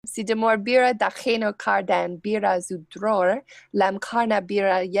si demor bira da geno cardan bira zudror, lam carna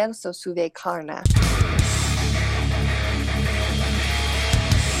bira yelso suve carna.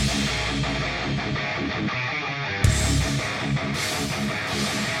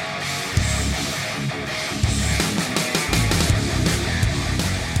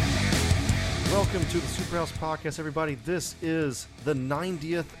 Welcome to the Superhouse Podcast, everybody. This is the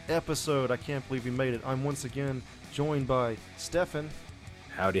 90th episode. I can't believe we made it. I'm once again joined by Stefan.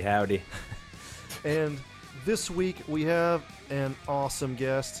 Howdy, howdy. And this week we have an awesome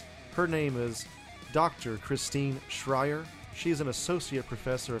guest. Her name is Dr. Christine SCHREYER. She's an associate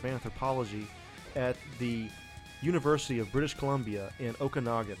professor of anthropology at the University of British Columbia in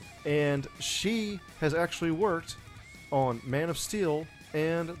Okanagan. And she has actually worked on Man of Steel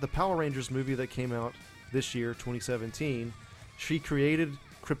and the Power Rangers movie that came out this year, 2017. She created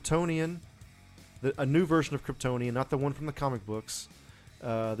KRYPTONIAN, a new version of KRYPTONIAN, not the one from the comic books.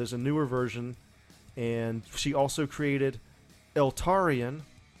 There's a newer version, and she also created ELTARIAN,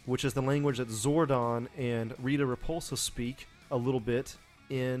 which is the language that Zordon and Rita Repulsa speak a little bit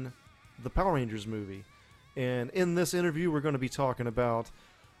in the Power Rangers movie. And in this interview, we're going to be talking about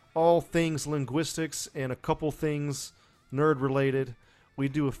all things linguistics and a couple things nerd-related. We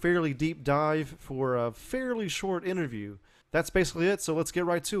do a fairly deep dive for a fairly short interview. That's basically it, so let's get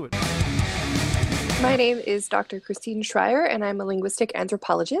right to it. My name is Dr. Christine SCHREYER, and I'm a linguistic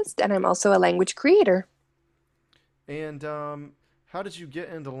anthropologist, and I'm also a language creator. And how did you get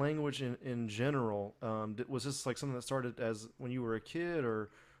into language in general? Was this like something that started as when you were a kid,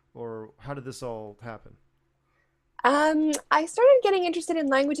 or how did this all happen? I started getting interested in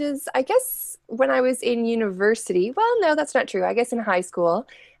languages, I guess, when I was in university. Well, no, that's not true. I guess in high school.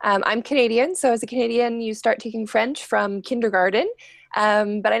 I'm Canadian, so as a Canadian, you start taking French from kindergarten,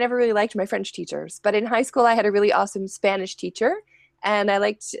 but I never really liked my French teachers. But in high school, I had a really awesome Spanish teacher, and I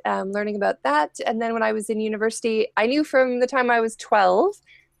liked learning about that. And then when I was in university, I knew from the time I was 12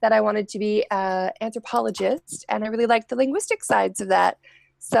 that I wanted to be an anthropologist, and I really liked the linguistic sides of that.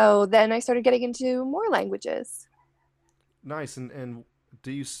 So then I started getting into more languages. Nice. And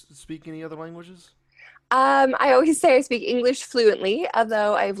do you speak any other languages? I always say I speak English fluently,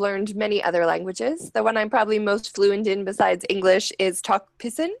 although I've learned many other languages. The one I'm probably most fluent in besides English is Tok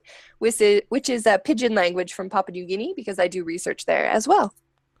Pisin, which is a pidgin language from Papua New Guinea, because I do research there as well.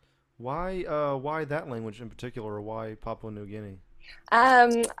 Why that language in particular, or why Papua New Guinea?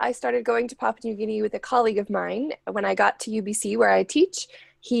 I started going to Papua New Guinea with a colleague of mine. When I got to UBC, where I teach,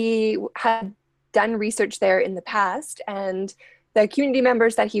 he had done research there in the past, and the community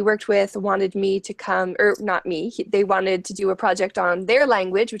members that he worked with wanted me to come, or not me, they wanted to do a project on their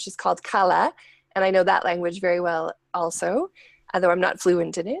language, which is called Kala, and I know that language very well also, although I'm not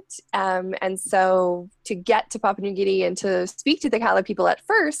fluent in it. And so to get to Papua New Guinea and to speak to the Kala people at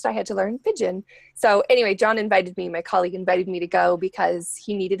first, I had to learn Pidgin. So anyway, John invited me, my colleague invited me to go because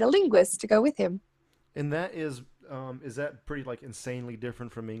he needed a linguist to go with him. And that is that pretty like insanely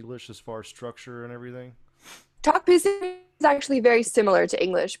different from English as far as structure and everything? Tok Pisin is actually very similar to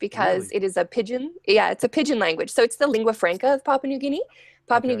English because Really? it is a pidgin. Yeah, it's a pidgin language. So it's the lingua franca of Papua New Guinea.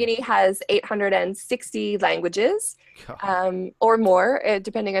 Papua New Guinea has 860 languages, or more,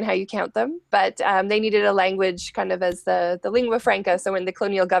 depending on how you count them. But they needed a language kind of as the lingua franca. So when the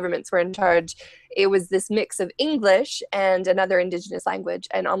colonial governments were in charge, it was this mix of English and another indigenous language.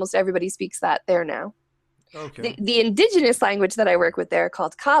 And almost everybody speaks that there now. Okay. The indigenous language that I work with there,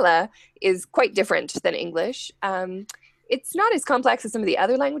 called Kala, is quite different than English. It's not as complex as some of the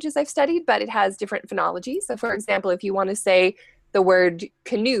other languages I've studied, but it has different phonology. So for example, if you want to say the word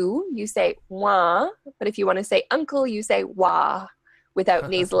canoe, you say wah, but if you want to say uncle, you say wah, without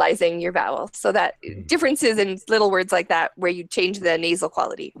nasalizing your vowel. So that differences in little words like that where you change the nasal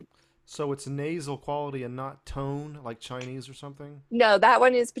quality. So it's nasal quality and not tone, like Chinese or something? No, that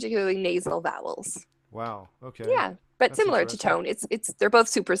one is particularly nasal vowels. Wow. Okay. Yeah, but That's similar to tone. They're both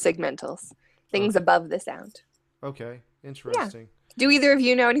super segmentals, things above the sound. Okay. Interesting. Yeah. Do either of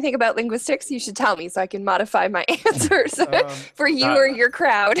you know anything about linguistics? You should tell me so I can modify my answers for you or your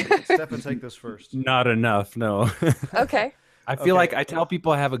crowd. Stefan, take this first. Not enough, no. Okay. I feel like I tell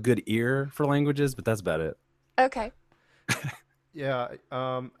people I have a good ear for languages, but that's about it. Okay. Yeah.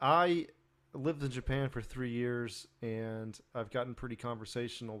 I lived in Japan for 3 years, and I've gotten pretty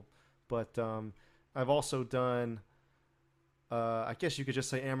conversational, but I've also done, I guess you could just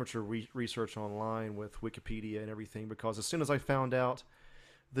say amateur research online with Wikipedia and everything, because as soon as I found out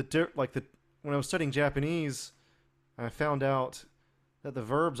when I was studying Japanese, I found out that the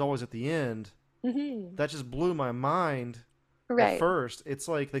verb's always at the end. Mm-hmm. That just blew my mind. at Right. first. It's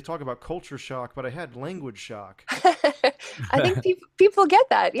like they talk about culture shock, but I had language shock. I think people get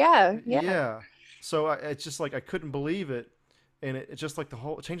that. Yeah. Yeah. Yeah. So it's just like I couldn't believe it, and it just like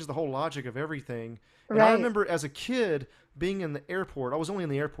it changes the whole logic of everything. And I Right. remember as a kid being in the airport. I was only in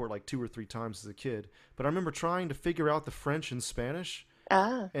the airport like 2 or 3 times as a kid, but I remember trying to figure out the French and Spanish,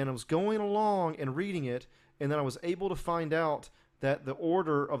 Ah. and I was going along and reading it, and then I was able to find out that the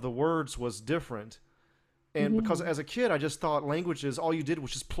order of the words was different. And because Mhm. as a kid, I just thought languages, all you did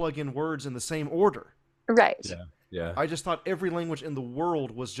was just plug in words in the same order. Right. Yeah. Yeah. I just thought every language in the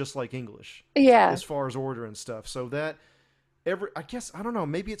world was just like English Yeah. as far as order and stuff. So that I guess I don't know.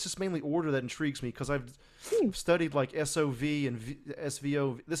 Maybe it's just mainly order that intrigues me because I've Hmm. studied like SOV and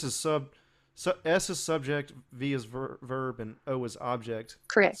SVO. This is S is subject, V is verb, and O is object.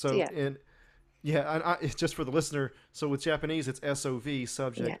 Correct. So Yeah. in yeah, it's just for the listener. So with Japanese, it's SOV, Yeah.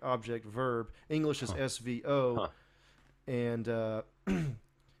 subject, object, verb. English is Huh. SVO, Huh. and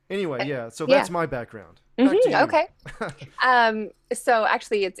anyway, yeah. So Yeah. that's my background. Back to Hmm. you. Okay. So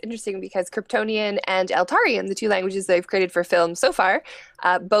actually, it's interesting because Kryptonian and Eltarian, the two languages they've created for film so far,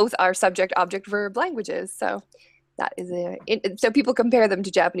 both are subject, object, verb languages. So that is so people compare them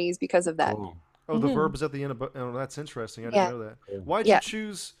to Japanese because of that. Cool. Oh, the Hmm. verb is at the end of. Oh, that's interesting. I didn't Yeah. know that. Cool. Why'd you Yeah.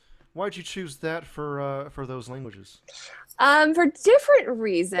 choose? Why'd you choose that for those languages? For different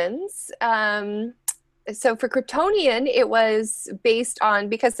reasons. So for Kryptonian, it was based on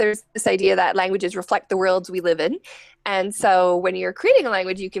because there's this idea that languages reflect the worlds we live in. And so when you're creating a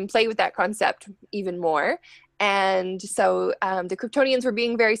language, you can play with that concept even more. And so the Kryptonians were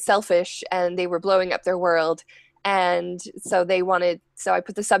being very selfish and they were blowing up their world. And so so I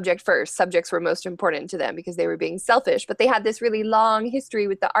put the subject first. Subjects were most important to them because they were being selfish. But they had this really long history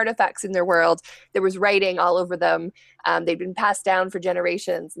with the artifacts in their world. There was writing all over them. They'd been passed down for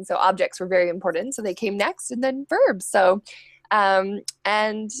generations. And so objects were very important. So they came next and then verbs. And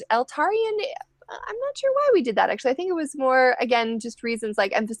Eltarian, I'm not sure why we did that actually. I think it was more, again, just reasons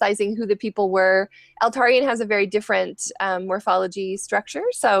like emphasizing who the people were. Eltarian has a very different morphology structure.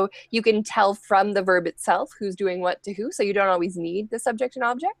 So you can tell from the verb itself who's doing what to who. So you don't always need the subject and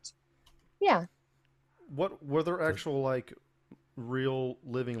object. Yeah. What were there actual like real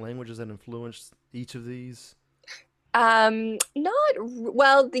living languages that influenced each of these? Not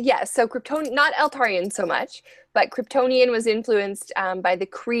well, yes. So Kryptonian, not Eltarian so much, but Kryptonian was influenced by the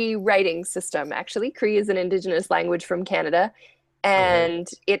Cree writing system. Actually, Cree is an indigenous language from Canada, Okay. and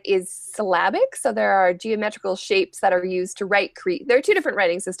it is syllabic. So there are geometrical shapes that are used to write Cree. There are two different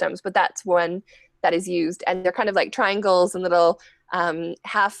writing systems, but that's one that is used, and they're kind of like triangles and little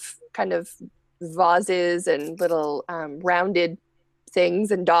half kind of vases and little rounded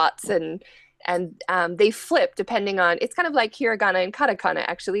things and dots and they flip depending on it's kind of like hiragana and katakana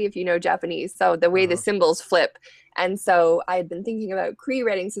actually if you know Japanese, so the way the Uh-huh. symbols flip. And so I had been thinking about Cree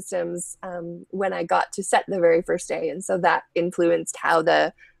writing systems when I got to set the very first day, and so that influenced how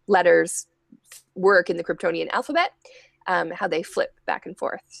the letters work in the Kryptonian alphabet, how they flip back and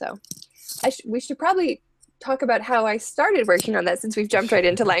forth. So we should probably talk about how I started working on that since we've jumped right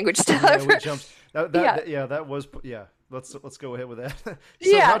into language Yeah, stuff. we jumped. Yeah. Yeah, that was yeah. Let's go ahead with that. So,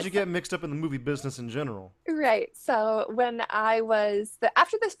 Yeah. how'd you get mixed up in the movie business in general? Right. So when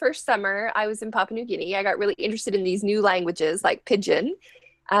after this first summer, I was in Papua New Guinea. I got really interested in these new languages like Pidgin,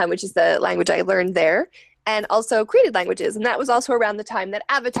 which is the language I learned there, and also created languages. And that was also around the time that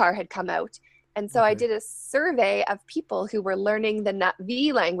Avatar had come out. And so I Okay. did a survey of people who were learning the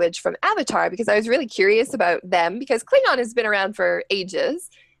Na'vi language from Avatar because I was really curious about them because Klingon has been around for ages.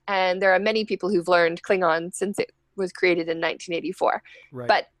 And there are many people who've learned Klingon since it was created in 1984. Right.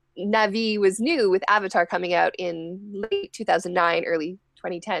 But Navi was new with Avatar coming out in late 2009, early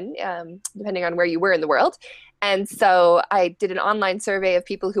 2010, depending on where you were in the world. And so I did an online survey of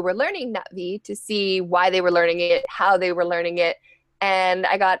people who were learning Navi to see why they were learning it, how they were learning it. And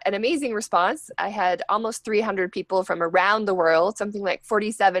I got an amazing response. I had almost 300 people from around the world, something like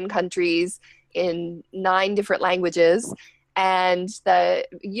 47 countries in 9 different languages. And the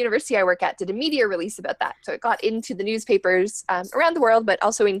university I work at did a media release about that. So it got into the newspapers around the world, but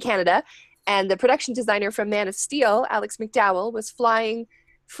also in Canada. And the production designer from Man of Steel, Alex McDowell, was flying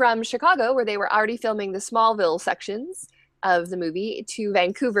from Chicago, where they were already filming the Smallville sections of the movie, to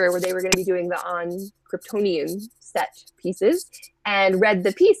Vancouver, where they were going to be doing the on Kryptonian set pieces, and read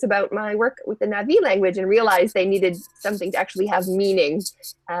the piece about my work with the Na'vi language and realized they needed something to actually have meaning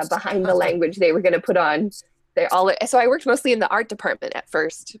behind the language they were going to put on. So I worked mostly in the art department at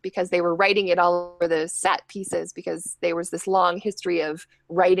first because they were writing it all over the set pieces because there was this long history of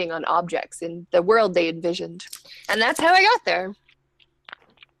writing on objects in the world they envisioned. And that's how I got there.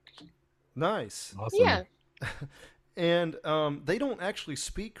 Nice. Awesome. Yeah. And they don't actually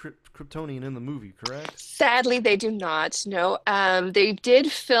speak Kryptonian in the movie, correct? Sadly, they do not. No. They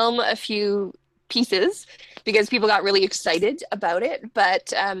did film a few pieces because people got really excited about it,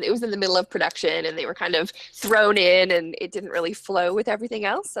 but it was in the middle of production and they were kind of thrown in, and it didn't really flow with everything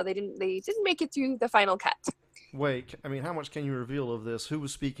else, so they didn't make it through the final cut. Wait, I mean, how much can you reveal of this? Who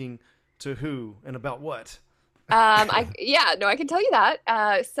was speaking to who and about what? Yeah, no, I can tell you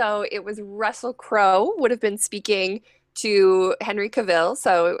that. So it was Russell Crowe would have been speaking to Henry Cavill,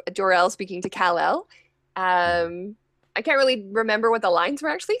 so Jor-El speaking to Kal-El. I can't really remember what the lines were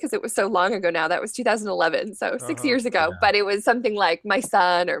actually because it was so long ago now. That was 2011, so 6 years ago. Yeah. But it was something like "my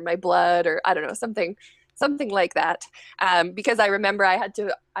son" or "my blood" or I don't know, something like that. Because I remember I had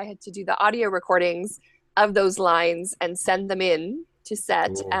to do the audio recordings of those lines and send them in to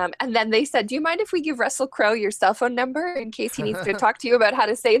set. Cool. And then they said, "Do you mind if we give Russell Crowe your cell phone number in case he needs to talk to you about how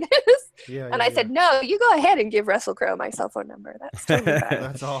to say this?" Yeah, And yeah, I yeah. said, "No, you go ahead and give Russell Crowe my cell phone number. That's totally fine."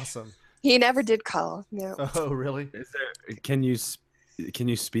 That's awesome. He never did call. No. Oh, really? Can you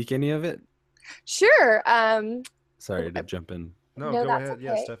speak any of it? Sure. Sorry to jump in. No, No, go that's ahead.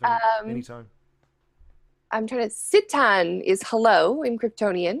 Yeah, okay. Stephanie. Anytime. I'm trying to. Sitan is hello in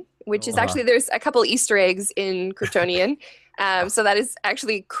Kryptonian, which is Oh. actually there's a couple Easter eggs in Kryptonian. So that is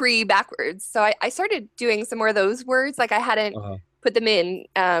actually Kree backwards. So I started doing some more of those words. Like I hadn't put them in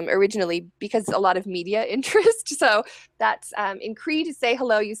originally because a lot of media interest. So that's in Kree to say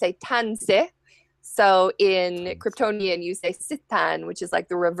hello, you say tanse. So in Kryptonian, you say sitan, which is like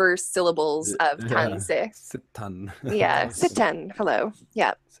the reverse syllables of tanse. Sitan. Yeah, sitan, hello.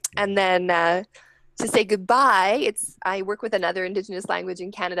 Yeah. And then to say goodbye, I work with another Indigenous language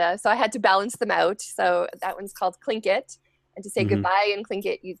in Canada, so I had to balance them out. So that one's called Tlingit. And to say goodbye in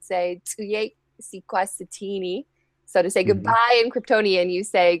Tlingit, you'd say Tuyek Sikwasitini. So to say goodbye in Kryptonian, you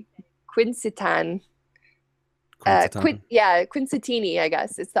say Quinsitan. Quinsitini, I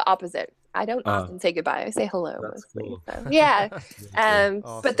guess. It's the opposite. I don't often say goodbye. I say hello mostly. Cool. So, yeah. Awesome.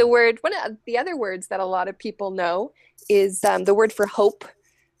 But one of the other words that a lot of people know is the word for hope,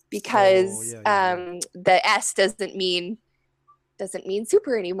 because the S doesn't mean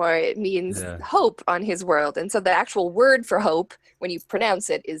super anymore. It means hope on his world. And so the actual word for hope, when you pronounce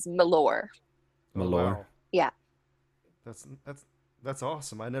it, is Malor. Malor. Wow. Yeah. That's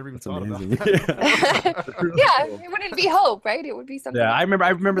awesome. I never even thought amazing. about that. Yeah, it wouldn't be hope, right? It would be something. Yeah, I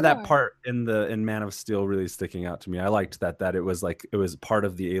remember that part in Man of Steel really sticking out to me. I liked that it was like it was part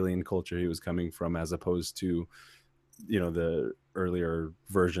of the alien culture he was coming from, as opposed to, the earlier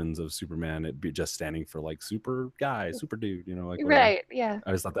versions of Superman, it'd be just standing for like super guy, super dude, like whatever. Right. Yeah.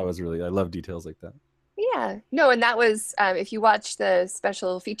 I just thought that was I love details like that. Yeah. No, and that was if you watch the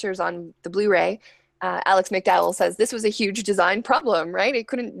special features on the Blu-ray, Alex McDowell says this was a huge design problem, right? It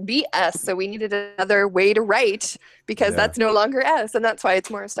couldn't be S, so we needed another way to write because that's no longer S, and that's why it's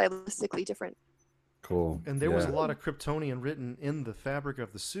more stylistically different. Cool. And there was a lot of Kryptonian written in the fabric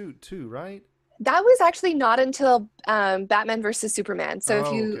of the suit too, right? That was actually not until Batman versus Superman.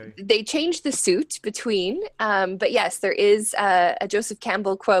 So they changed the suit between, but yes, there is a Joseph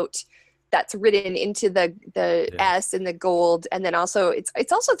Campbell quote that's written into the S in the gold, and then also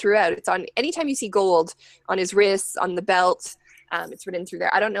it's also throughout. It's on anytime you see gold on his wrists, on the belt. It's written through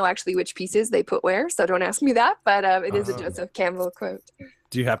there. I don't know actually which pieces they put where, so don't ask me that. But it is a Joseph Campbell quote.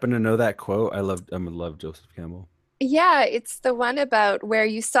 Do you happen to know that quote? I love Joseph Campbell. Yeah, it's the one about where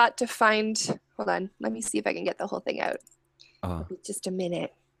you sought to find. Hold on, let me see if I can get the whole thing out. Just a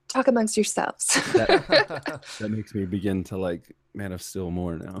minute. Talk amongst yourselves. That makes me begin to like Man of Steel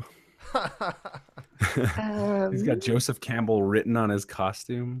more now. He's got Joseph Campbell written on his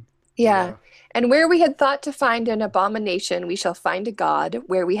costume. Yeah. And where we had thought to find an abomination, we shall find a god.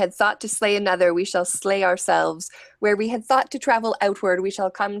 Where we had thought to slay another, we shall slay ourselves. Where we had thought to travel outward, we shall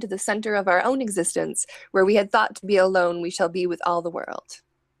come to the center of our own existence. Where we had thought to be alone, we shall be with all the world.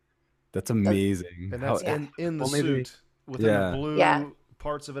 That's amazing. And that's in the suit within the blue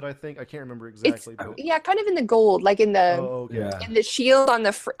parts of it, I think. I can't remember exactly. Kind of in the gold, like in the in the shield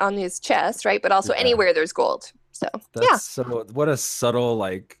on his chest, right? But also anywhere there's gold. So so what a subtle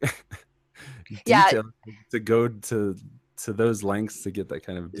detail to go to those lengths to get that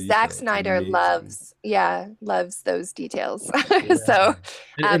kind of detail. Zack Snyder loves those details. So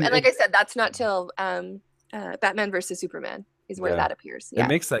and like I said, that's not till Batman versus Superman is where that appears. It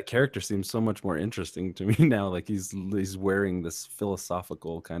makes that character seem so much more interesting to me now. Like he's wearing this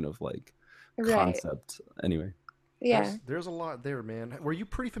philosophical kind of like concept. Anyway. Yeah. There's a lot there, man. Were you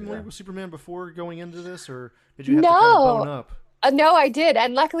pretty familiar with Superman before going into this, or did you have to kind of bone up? No, I did.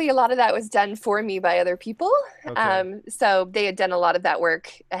 And luckily, a lot of that was done for me by other people. Okay. So they had done a lot of that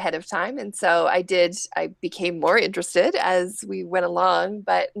work ahead of time. And so I became more interested as we went along.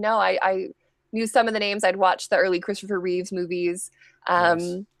 But no, I knew some of the names. I'd watched the early Christopher Reeves movies.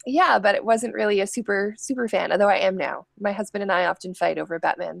 Nice. Yeah, but it wasn't really a super fan, although I am now. My husband and I often fight over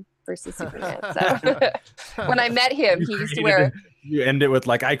Batman versus Superman. So when I met him, You he used to wear, you end it with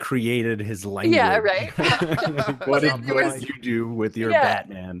like, I created his language. yeah, right. Like, Well, what did you do with your yeah.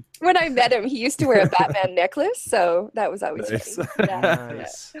 Batman? When I met him, he used to wear a Batman necklace, so that was always Nice. funny. Yeah,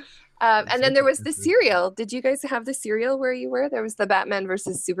 Nice. and then there was the cereal. Did you guys have the cereal where you were? There was the Batman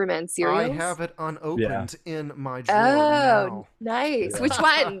versus Superman I cereals. have it unopened in my drawer Oh, now. nice. Yeah. Which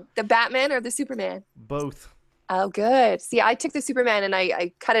one? The Batman or the Superman? Both. Oh, good. See, I took the Superman and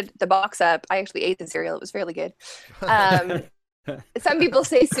I cut the box up. I actually ate the cereal. It was fairly good. Some people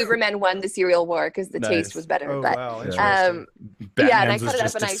say Superman won the cereal war because the taste Nice. was better. Oh but wow, Yeah. interesting. yeah, and I Batman's cut was it up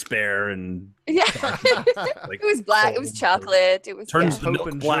just and I despair and yeah, like it was black. It was cold. chocolate. It was Turns yeah. the Hope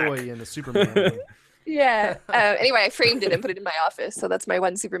milk and black. joy in the Superman one. Yeah. Anyway, I framed it and put it in my office, so that's my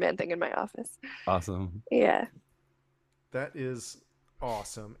one Superman thing in my office. Awesome. Yeah. That is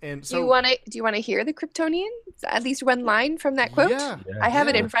awesome. And Do you so want to hear the Kryptonian? At least one line from that quote? yeah, I have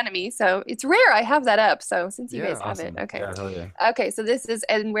it in front of me, so it's rare I have that up. So since you Yeah. guys have Awesome. it, okay. Yeah, hell yeah. Okay, so this is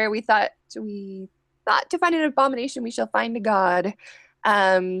and where we thought to find an abomination, we shall find a god.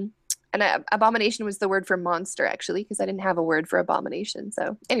 And abomination was the word for monster, actually, because I didn't have a word for abomination.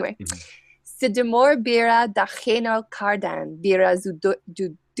 So anyway, Sidemor bira dacheno kardan bira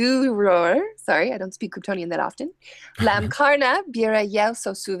zuduror. Sorry, I don't speak Kryptonian that often. Lam karna bira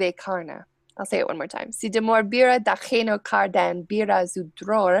yelso suve karna. I'll say it one more time. Sidemor bira dacheno kardan bira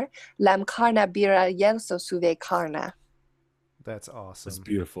zudror. Lam karna bira yelso suve karna. that's It's awesome.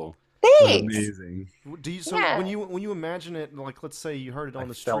 beautiful. It was Thanks. amazing. Do you, so Yeah. when you imagine it, like let's say you heard it on I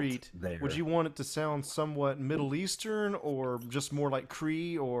the felt street, there. would you want it to sound somewhat Middle Eastern or just more like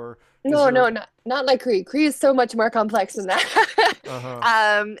Cree or No, there- not like Kree. Kree is so much more complex than that. Uh-huh.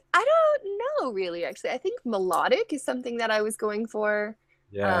 I don't know really, actually. I think melodic is something that I was going for.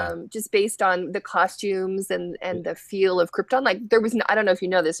 Yeah. Just based on the costumes and the feel of Krypton. Like there was, I don't know if you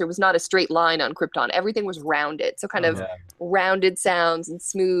know this, there was not a straight line on Krypton. Everything was rounded. So kind of Yeah. rounded sounds and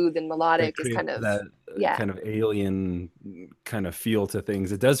smooth and melodic is kind of, that yeah. kind of alien kind of feel to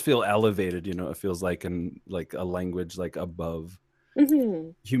things. It does feel elevated, it feels like a language like above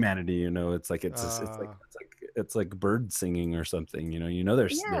Mhm. humanity, it's like it's like bird singing or something,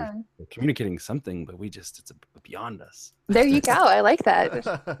 there's Yeah. they're communicating something, but it's beyond us. There you go. I like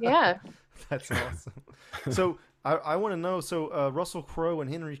that. Yeah. That's awesome. So I want to know. So Russell Crowe and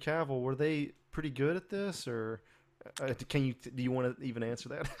Henry Cavill, were they pretty good at this, or do you want to even answer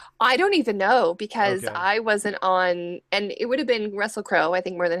that? I don't even know because Okay. I wasn't on, and it would have been Russell Crowe, I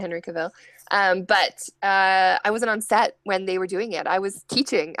think, more than Henry Cavill. But I wasn't on set when they were doing it. I was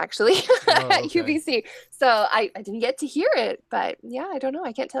teaching actually at okay. UBC, so I didn't get to hear it. But yeah, I don't know.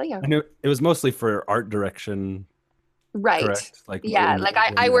 I can't tell you. I knew it was mostly for art direction, Right. correct? Like Yeah. in- Like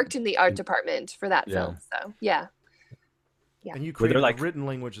in I that- worked in the art department for that Yeah. film. So yeah. Yeah. And you Were there, created like- a written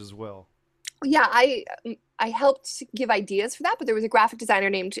language as well. Yeah, I helped give ideas for that, but there was a graphic designer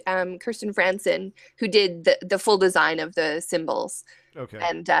named Kirsten Franson who did the full design of the symbols. Okay.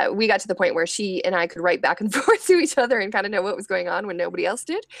 And we got to the point where she and I could write back and forth to each other and kind of know what was going on when nobody else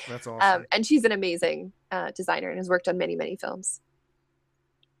did. That's awesome. And she's an amazing designer and has worked on many, many films.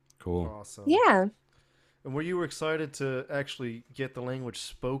 Cool. Awesome. Yeah. And were you excited to actually get the language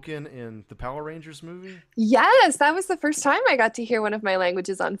spoken in the Power Rangers movie? Yes, that was the first time I got to hear one of my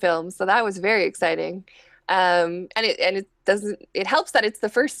languages on film, so that was very exciting. And it helps that it's the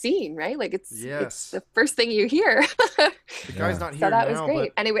first scene, right? Like it's the first thing you hear. The guy's not here So that now, was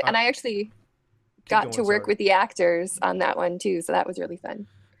great. but Anyway, and I actually got to work with the actors on that one too, so that was really fun.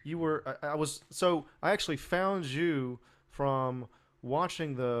 You were I actually found you from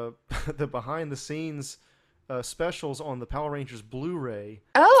watching the the behind the scenes specials on the Power Rangers Blu-ray.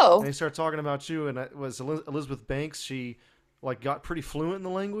 Oh. And they started talking about you, and it was Elizabeth Banks. She got pretty fluent in the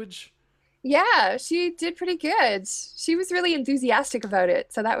language. Yeah, she did pretty good. She was really enthusiastic about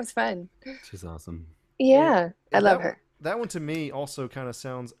it, so that was fun. She's awesome. Yeah, I love her. That one to me also kind of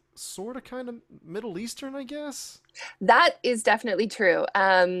sounds kind of Middle Eastern, I guess. That is definitely true.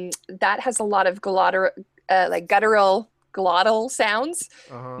 That has a lot of guttural glottal sounds.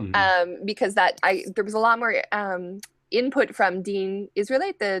 Because there was a lot more input from Dean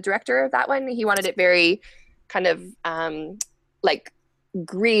Israelite, the director of that one. He wanted it very kind of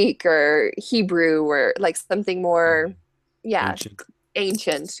Greek or Hebrew or like something more, Ancient.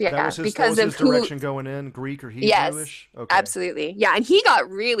 Ancient, That yeah, was his, because of who. direction going in, Greek or Yes, Hebrewish? Okay. absolutely. Yeah, and he got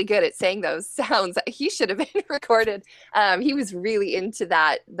really good at saying those sounds. He should have been recorded. He was really into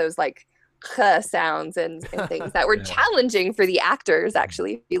those like sounds and things that were Yeah. challenging for the actors,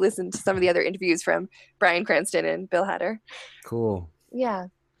 actually. If you listen to some of the other interviews from Bryan Cranston and Bill Hader. Cool. Yeah.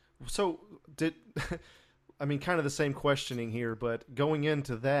 So did I mean kind of the same questioning here, but going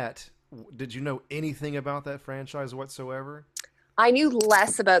into that, did you know anything about that franchise whatsoever? I knew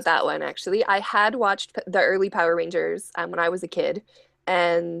less about that one, actually. I had watched the early Power Rangers when I was a kid,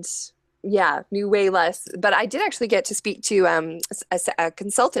 and yeah, knew way less. But I did actually get to speak to a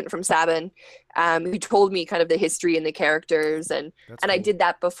consultant from Sabin, who told me kind of the history and the characters, That's and I cool. did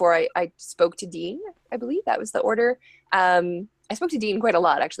that before I spoke to Dean. I believe that was the order. I spoke to Dean quite a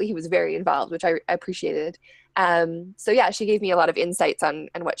lot, actually. He was very involved, which I appreciated. So yeah, she gave me a lot of insights on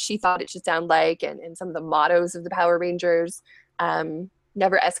what she thought it should sound like, and some of the mottos of the Power Rangers.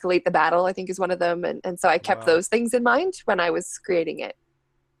 Never escalate the battle, I think, is one of them, and so I kept Wow. those things in mind when I was creating it.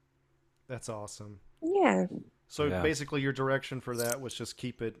 That's awesome. Yeah. So Yeah. basically your direction for that was just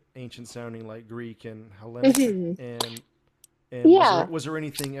keep it ancient sounding like Greek and Hellenic, Mhm. and Yeah. was there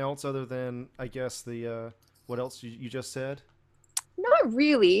anything else other than I guess the what else you just said? Not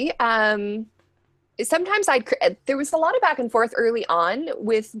really. Sometimes there was a lot of back and forth early on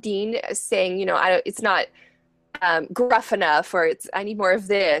with Dean saying, it's not gruff enough, or I need more of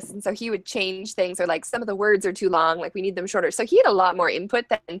this. And so he would change things, or like some of the words are too long, like we need them shorter. So he had a lot more input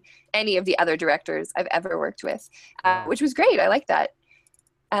than any of the other directors I've ever worked with, Wow. which was great. I like that.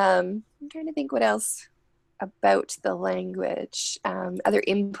 I'm trying to think what else about the language, other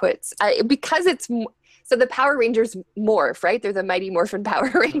inputs. Because so the Power Rangers morph, right? They're the Mighty Morphin Power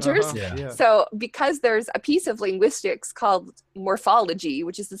Rangers. Uh-huh. Yeah. Yeah. So because there's a piece of linguistics called morphology,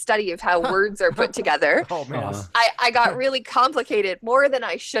 which is the study of how words are put together, Oh man. Uh-huh. I got really complicated, more than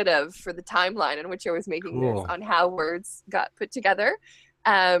I should have, for the timeline in which I was making this, Cool. on how words got put together.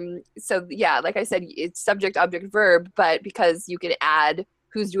 So yeah, like I said, it's subject, object, verb, but because you can add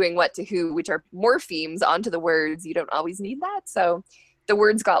who's doing what to who, which are morphemes, onto the words, you don't always need that. So the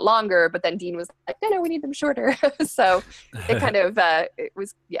words got longer, but then Dean was like, no, we need them shorter. So it kind of, it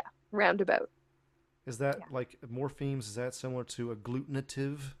was, yeah, roundabout. Is that Yeah. like morphemes? Is that similar to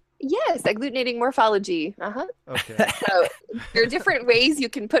agglutinative? Yes, agglutinating morphology. Okay. So there are different ways you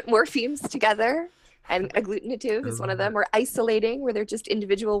can put morphemes together, and agglutinative is one of them, or isolating, where they're just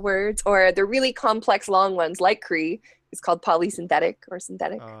individual words, or the really complex long ones like Cree is called polysynthetic or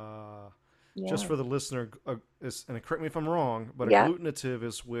synthetic. Just Yeah. for the listener, and correct me if I'm wrong, but Yeah. agglutinative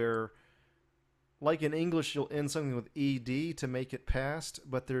is where, like in English, you'll end something with ed to make it past,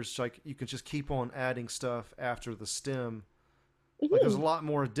 but there's like you can just keep on adding stuff after the stem. Like there's a Mhm. lot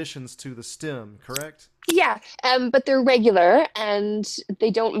more additions to the stem, correct? Yeah, but they're regular and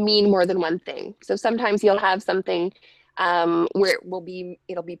they don't mean more than one thing. So sometimes you'll have something where it'll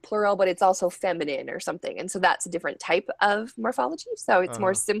be plural, but it's also feminine or something. And so that's a different type of morphology. So it's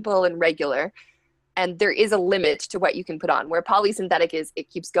more Uh-huh. simple and regular. And there is a limit to what you can put on. Where polysynthetic is, it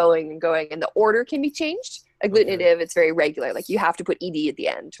keeps going and going, and the order can be changed. Agglutinative, it's very regular. Like you have to put ed at the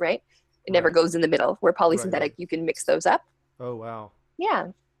end, right? It never Right. goes in the middle. Where polysynthetic, Right. you can mix those up. Oh wow. Yeah.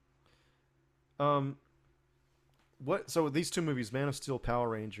 So these two movies, Man of Steel, Power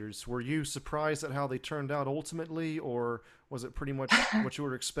Rangers, were you surprised at how they turned out ultimately, or was it pretty much what you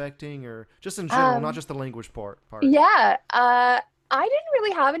were expecting, or just in general, not just the language part? Yeah. I didn't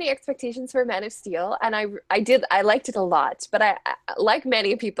really have any expectations for Man of Steel, and I liked it a lot. But like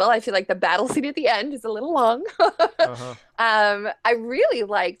many people, I feel like the battle scene at the end is a little long. Uh-huh. I really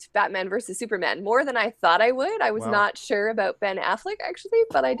liked Batman versus Superman more than I thought I would. I was Wow. not sure about Ben Affleck, actually,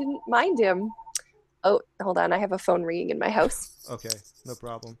 but I didn't mind him. Oh, hold on. I have a phone ringing in my house. Okay, no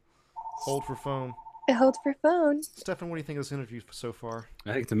problem. Hold for phone. I hold for phone. Stefan, what do you think of this interview so far?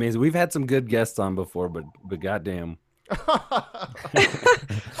 I think it's amazing. We've had some good guests on before, but goddamn.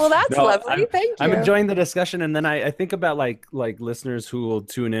 Well, that's No, lovely. Thank you. I'm enjoying the discussion, and then I think about like listeners who will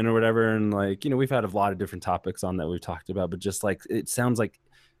tune in or whatever, and like we've had a lot of different topics on that we've talked about, but just like it sounds like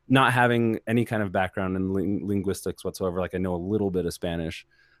not having any kind of background in linguistics whatsoever. Like I know a little bit of Spanish.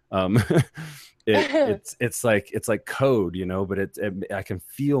 It's like code, but I can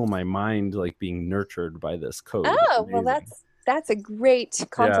feel my mind like being nurtured by this code. Oh, well, that's a great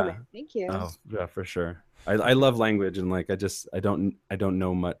compliment. Yeah. Thank you. Oh yeah, for sure. I love language, and like I don't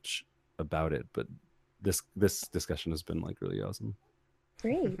know much about it, but this discussion has been like really awesome.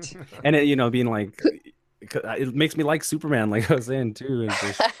 Great. And it being like it makes me like Superman, like I was saying too.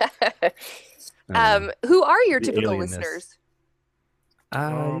 Who are your the typical alienness. listeners?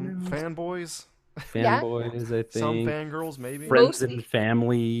 Fanboys. Yeah. fanboys, I Some think. fangirls, maybe. Friends and Mostly.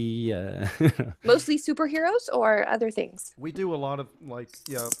 family. Mostly superheroes or other things? We do a lot of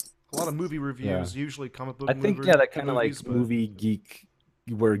a lot of movie Yeah. reviews, usually comic book I think yeah, that kind of movies, like but movie geek,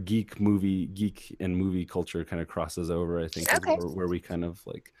 where geek and movie culture kind of crosses over. I think is Okay. where we kind of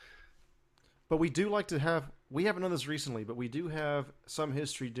like. we do like to have. We haven't done this recently, but we do have some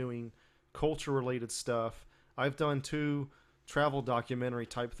history doing culture related stuff. I've done 2 travel documentary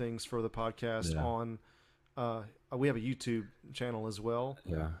type things for the podcast Yeah. on. We have a YouTube channel as well,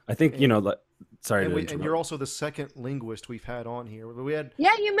 Yeah, I think and like, sorry to and you're interrupt. also the second linguist we've had on here. But we had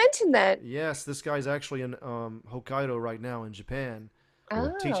Yeah, you mentioned that. yes, this guy's actually in Hokkaido right now in Japan,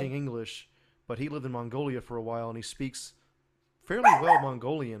 Cool. Oh, teaching English, but he lived in Mongolia for a while and he speaks fairly well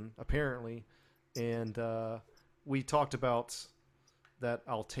Mongolian apparently, and we talked about that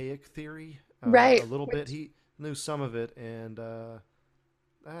Altaic theory right. a little bit. He knew some of it, and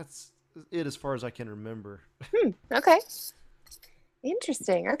that's it as far as I can remember. Okay.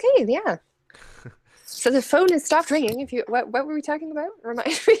 Interesting. Okay, yeah. So the phone has stopped ringing. If you what were we talking about? Remind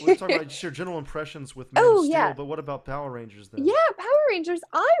We were talking me. about just your general impressions with Man of Oh Steel, yeah. but what about Power Rangers then? Yeah, Power Rangers.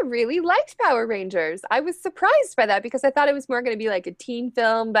 I really liked Power Rangers. I was surprised by that because I thought it was more going to be like a teen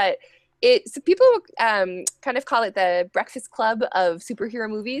film, but so people kind of call it the Breakfast Club of superhero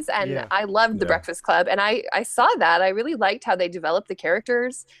movies, and Yeah, I loved the Yeah. Breakfast Club, and I saw that. I really liked how they developed the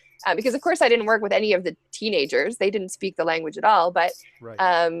characters, because of course I didn't work with any of the teenagers; they didn't speak the language at all. But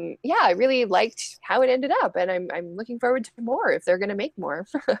right. yeah, I really liked how it ended up, and I'm looking forward to more if they're going to make more.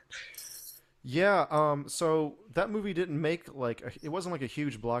 Yeah, so that movie didn't make it wasn't like a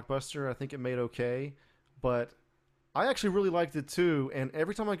huge blockbuster. I think it made okay, but I actually really liked it too. And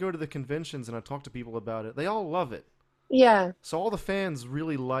every time I go to the conventions and I talk to people about it, they all love it. Yeah. So all the fans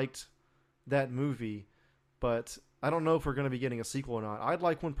really liked that movie, but I don't know if we're going to be getting a sequel or not. I'd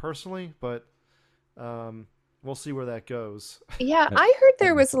like one personally, but we'll see where that goes. Yeah, I- I heard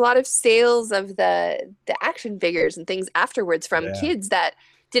there was a lot of sales of the action figures and things afterwards from Yeah. kids that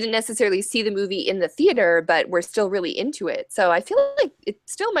didn't necessarily see the movie in the theater, but were still really into it. So I feel like it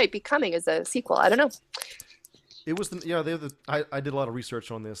still might be coming as a sequel. I don't know. It was I did a lot of research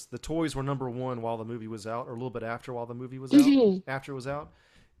on this. The toys were number 1 while the movie was out, or a little bit after while the movie was out, Mhm. after it was out,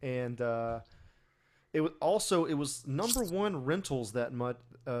 and it was number 1 rentals that month,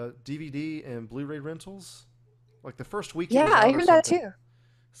 DVD and Blu-ray rentals, like the first week it Yeah, was I out or heard that something. too.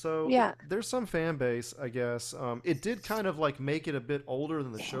 So Yeah. there's some fan base, I guess. It did kind of like make it a bit older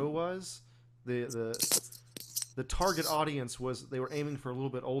than the show was. The target audience was they were aiming for a little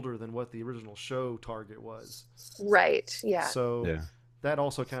bit older than what the original show target was. Right. Yeah. So Yeah. that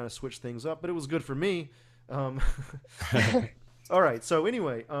also kind of switched things up, but it was good for me. Um, all right. So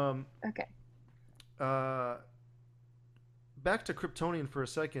anyway, Okay. back to Kryptonian for a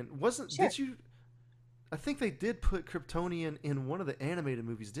second. Wasn't Sure. did you? I think they did put Kryptonian in one of the animated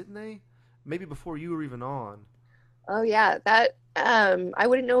movies, didn't they? Maybe before you were even on. Oh yeah, that I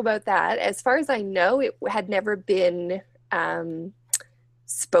wouldn't know about that. As far as I know, it had never been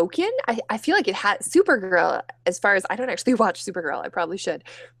spoken. I feel like it had Supergirl, as far as I don't actually watch Supergirl, I probably should,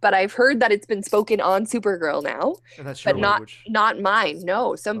 but I've heard that it's been spoken on Supergirl now, And that's your but not language. not mine.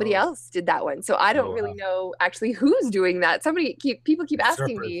 No, somebody Oh. else did that one. So I Oh, don't really wow. know actually who's doing that. People keep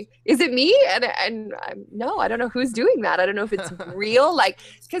asking Surfers. me, is it me? And I'm, no, I don't know who's doing that. I don't know if it's real, like,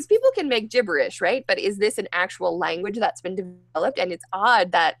 because people can make gibberish, right? But is this an actual language that's been developed? And it's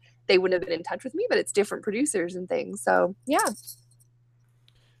odd that they wouldn't have been in touch with me, but it's different producers and things. So yeah.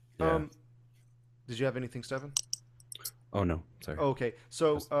 Yeah. Did you have anything, Stefan? Oh no, sorry. Okay,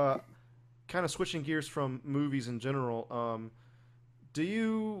 so kind of switching gears from movies in general.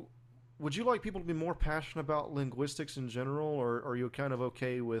 Would you like people to be more passionate about linguistics in general, or are you kind of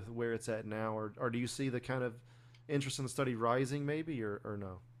okay with where it's at now, or do you see the kind of interest in the study rising, maybe, or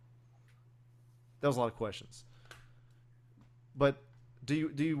no? That was a lot of questions. But do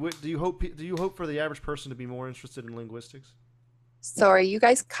you hope for the average person to be more interested in linguistics? Sorry, you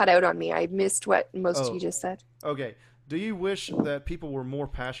guys cut out on me. I missed what most Oh. you just said. Okay. Do you wish that people were more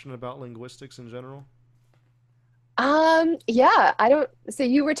passionate about linguistics in general? Yeah, I don't, so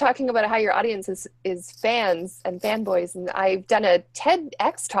you were talking about how your audience is fans and fanboys, and I've done a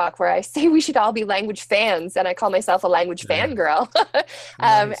TEDx talk where I say we should all be language fans, and I call myself a language Yeah. fangirl.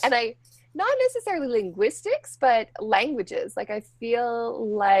 Nice. And I, not necessarily linguistics, but languages. Like I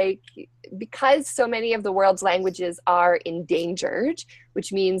feel like because so many of the world's languages are endangered,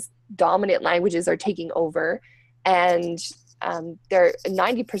 which means dominant languages are taking over, and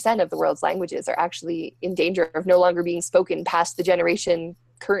 90% of the world's languages are actually in danger of no longer being spoken past the generation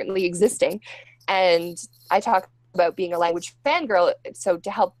currently existing. And I talk about being a language fangirl, so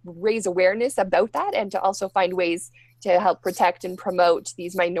to help raise awareness about that and to also find ways to help protect and promote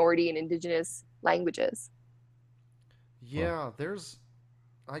these minority and indigenous languages. Yeah,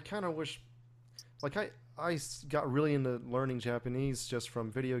 I kind of wish, like, I got really into learning Japanese just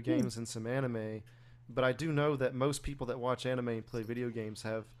from video games and some anime, but I do know that most people that watch anime and play video games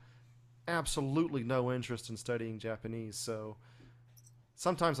have absolutely no interest in studying Japanese. So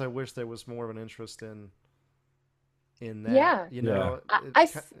sometimes I wish there was more of an interest in that. Yeah. You know,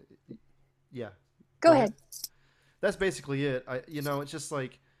 yeah. Go ahead. That's basically it. It's just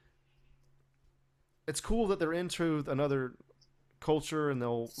like, it's cool that they're into another culture and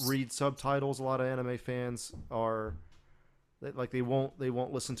they'll read subtitles. A lot of anime fans are like, they won't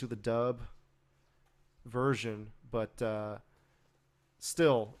listen to the dub version, but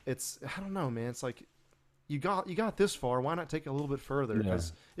still, it's, I don't know, man. It's like, you got this far. Why not take it a little bit further?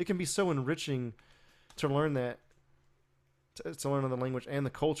 Because it can be so enriching to learn that, to learn the language and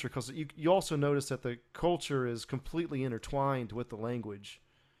the culture. Because you also notice that the culture is completely intertwined with the language.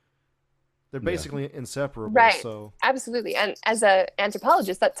 They're basically inseparable. Right. So Absolutely. And as an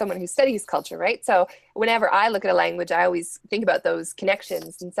anthropologist, that's someone who studies culture, right? So whenever I look at a language, I always think about those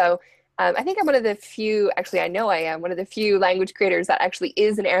connections. And so I think I'm one of the few, actually, I know I am one of the few language creators that actually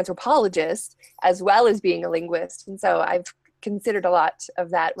is an anthropologist as well as being a linguist. And so I've considered a lot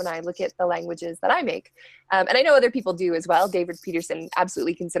of that when I look at the languages that I make. And I know other people do as well. David Peterson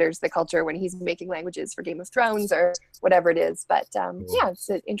absolutely considers the culture when he's making languages for Game of Thrones or whatever it is. But yeah, it's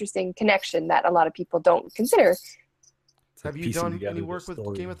an interesting connection that a lot of people don't consider. Have you done any work with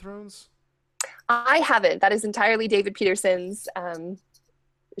Game of Thrones? I haven't. That is entirely David Peterson's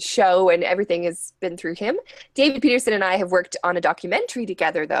show, and everything has been through him. David Peterson and I have worked on a documentary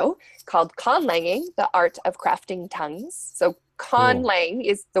together, though, called Conlanging, the Art of Crafting Tongues. So conlang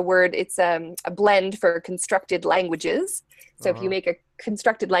is the word. It's a blend for constructed languages. So if you make a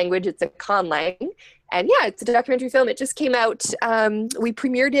constructed language, it's a conlang. And yeah, it's a documentary film. It just came out. We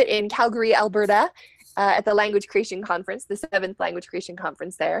premiered it in Calgary, Alberta, at the Language Creation Conference, the 7th Language Creation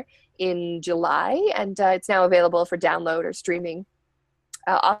Conference there in July. And it's now available for download or streaming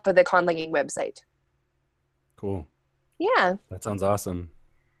off of the Conlanging website. Cool. Yeah. That sounds awesome.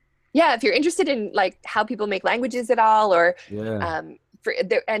 Yeah, if you're interested in like how people make languages at all, or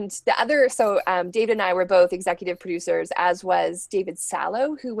David and I were both executive producers, as was David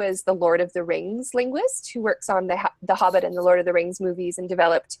Sallow, who was the Lord of the Rings linguist, who works on the Hobbit and the Lord of the Rings movies and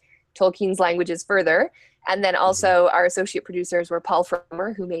developed Tolkien's languages further. And then also our associate producers were Paul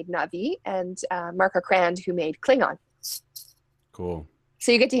Frommer, who made Na'vi, and Mark Okrand, who made Klingon. Cool.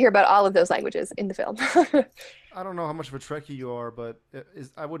 So you get to hear about all of those languages in the film. I don't know how much of a Trekkie you are, but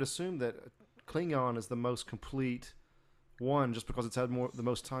I would assume that Klingon is the most complete one, just because it's had the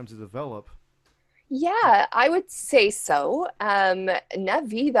most time to develop. Yeah, I would say so.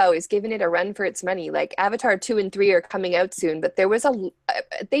 Na'vi, though, is giving it a run for its money. Like Avatar 2 and 3 are coming out soon, but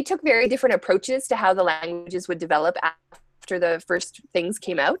they took very different approaches to how the languages would develop after the first things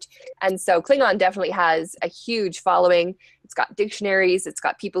came out. And so Klingon definitely has a huge following. It's got dictionaries, it's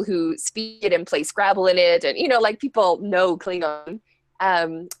got people who speak it and play Scrabble in it, and like people know Klingon.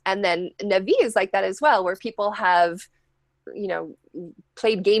 And then Na'vi is like that as well, where people have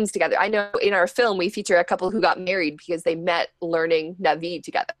played games together. I know in our film we feature a couple who got married because they met learning Na'vi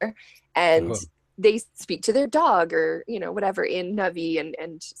together, and they speak to their dog or whatever in Na'vi,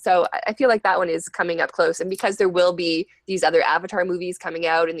 and so I feel like that one is coming up close. And because there will be these other Avatar movies coming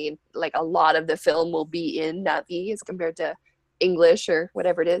out, and a lot of the film will be in Na'vi as compared to English or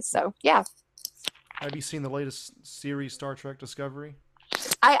whatever it is. So yeah. Have you seen the latest series, Star Trek Discovery?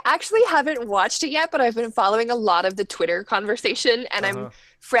 I actually haven't watched it yet, but I've been following a lot of the Twitter conversation, and I'm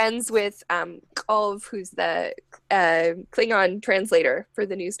friends with Kolv, who's the Klingon translator for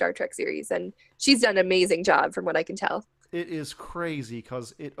the new Star Trek series, and she's done an amazing job from what I can tell. It is crazy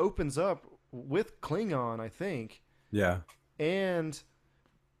because it opens up with Klingon, I think. Yeah. And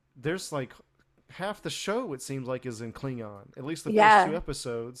there's like half the show, it seems like, is in Klingon. At least the first 2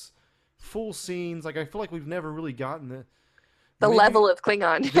 episodes. Full scenes. Like, I feel like we've never really gotten the level of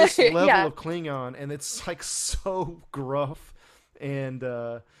Klingon. This level of Klingon, and it's like so gruff, and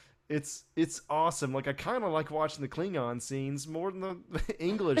it's awesome. Like, I kind of like watching the Klingon scenes more than the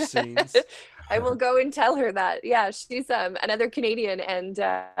English scenes. I will go and tell her that. Yeah, she's another Canadian, and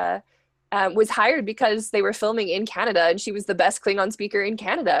was hired because they were filming in Canada, and she was the best Klingon speaker in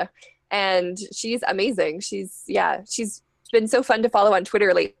Canada, and she's amazing. She's been so fun to follow on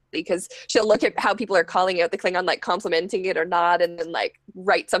Twitter lately because she'll look at how people are calling out the Klingon, like complimenting it or not, and then like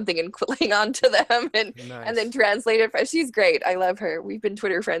write something in Klingon to them and then translate it. She's great. I love her. We've been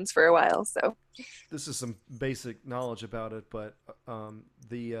Twitter friends for a while. So this is some basic knowledge about it, but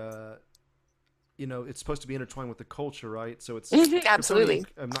you know, it's supposed to be intertwined with the culture, right? So it's absolutely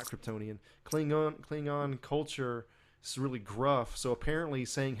not Kryptonian. Klingon culture is really gruff. So apparently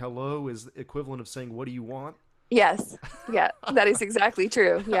saying hello is the equivalent of saying, "What do you want?" Yes. Yeah, that is exactly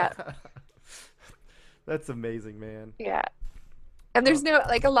true. Yeah. That's amazing, man. Yeah. And there's no,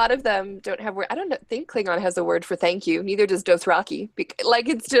 like, a lot of them don't have word. I don't think Klingon has a word for thank you. Neither does Dothraki. Like,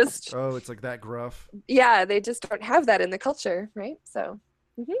 it's just. Oh, it's like that gruff. Yeah, they just don't have that in the culture, right? So.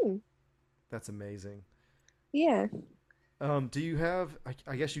 That's amazing. Yeah. Do you have?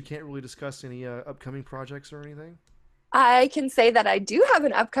 I guess you can't really discuss any upcoming projects or anything. I can say that I do have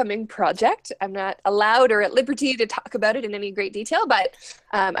an upcoming project. I'm not allowed or at liberty to talk about it in any great detail, but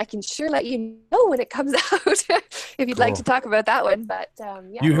I can sure let you know when it comes out if you'd like to talk about that one. But yeah.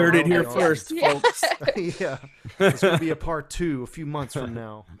 You heard it here first, folks. Yeah, it's going to be a part 2 a few months from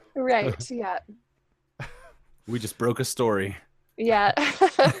now. Right. Yeah. We just broke a story. Yeah.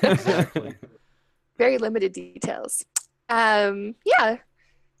 Exactly. Very limited details. Yeah.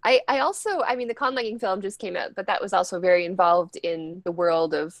 I also, I mean, the conlanging film just came out, but that was also very involved in the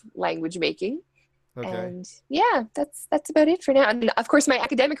world of language making. Okay. And yeah, that's about it for now. And of course, my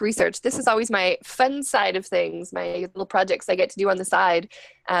academic research. This is always my fun side of things, my little projects I get to do on the side.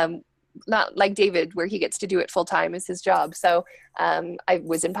 Not like David, where he gets to do it full time as his job. So I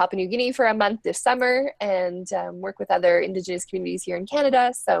was in Papua New Guinea for a month this summer and work with other Indigenous communities here in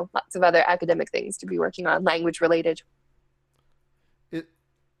Canada. So lots of other academic things to be working on, language related.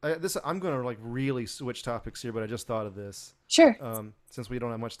 I'm going to like really switch topics here, but I just thought of this. Sure. Since we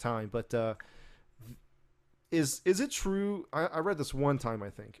don't have much time, but is it true? I read this one time, I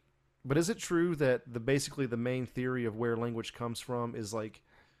think, but is it true that basically the main theory of where language comes from is like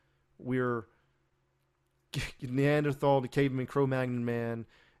we're Neanderthal to caveman, Cro-Magnon man,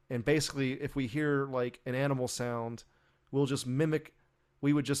 and basically if we hear like an animal sound, we would just mimic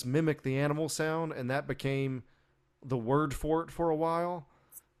the animal sound, and that became the word for it for a while.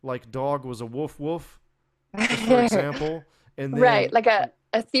 Like dog was a woof woof, just for example. And then, right, like a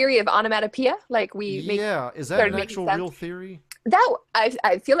theory of onomatopoeia, like we make. Yeah, is that an actual real theory? That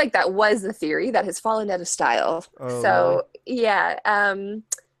I feel like that was the theory that has fallen out of style. Oh, so really? yeah,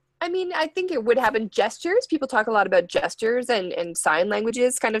 I mean, I think it would happen. Gestures. People talk a lot about gestures and sign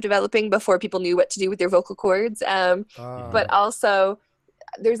languages kind of developing before people knew what to do with their vocal cords. But also,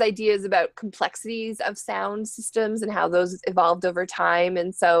 there's ideas about complexities of sound systems and how those evolved over time.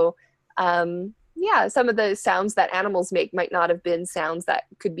 And so, yeah, some of the sounds that animals make might not have been sounds that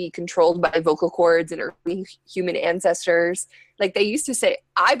could be controlled by vocal cords and early human ancestors. Like they used to say,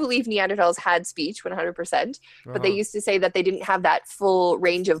 I believe Neanderthals had speech 100%, but they used to say that they didn't have that full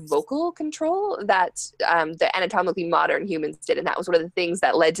range of vocal control that the anatomically modern humans did. And that was one of the things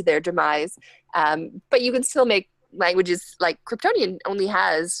that led to their demise. But you can still make languages like Kryptonian only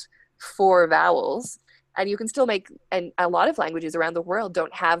has 4 vowels, and you can still make, and a lot of languages around the world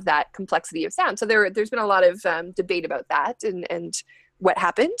don't have that complexity of sound. So there's been a lot of debate about that and what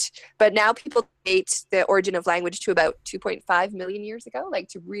happened. But now people date the origin of language to about 2.5 million years ago, like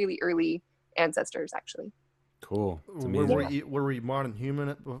to really early ancestors, actually. Cool. Were we modern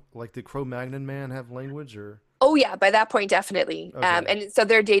human? Like did Cro-Magnon man have language or? Oh yeah, by that point definitely. Okay. And so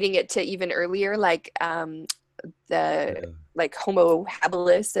they're dating it to even earlier, like like Homo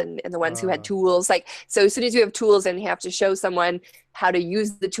habilis and the ones who had tools. Like, so as soon as you have tools and you have to show someone how to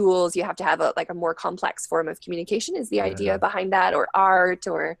use the tools, you have to have a more complex form of communication is the idea behind that, or art,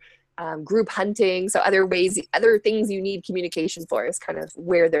 or group hunting. So other things you need communication for is kind of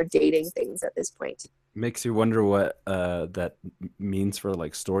where they're dating things at this point. Makes you wonder what that means for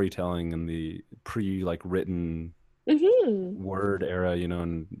like storytelling in the written word era, you know,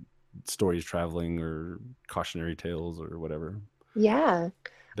 and stories traveling or cautionary tales or whatever. Yeah.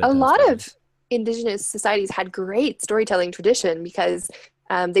 Bedtime A lot stories. of indigenous societies had great storytelling tradition because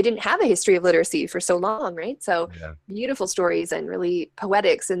they didn't have a history of literacy for so long, right? So beautiful stories and really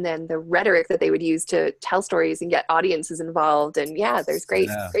poetics, and then the rhetoric that they would use to tell stories and get audiences involved. And yeah, there's great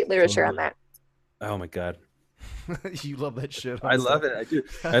literature on that. Oh my God. You love that shit. I love it. I do.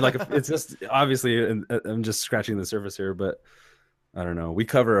 I like it's just obviously, and I'm just scratching the surface here, but I don't know. We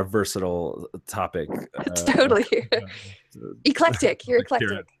cover a versatile topic. Totally. Eclectic. You're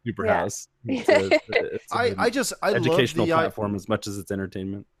eclectic. Here at SUPERHOUSE. I educational love the platform as much as it's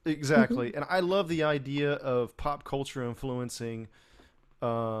entertainment. Exactly. And I love the idea of pop culture influencing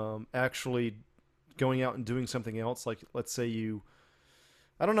actually going out and doing something else. Like, let's say you,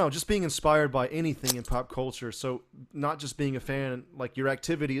 I don't know, just being inspired by anything in pop culture. So not just being a fan, like your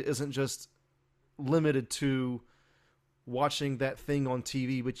activity isn't just limited to watching that thing on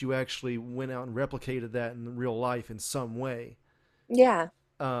TV, but you actually went out and replicated that in real life in some way. Yeah.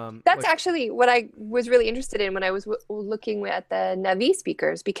 That's Like, actually what I was really interested in when I was looking at the Navi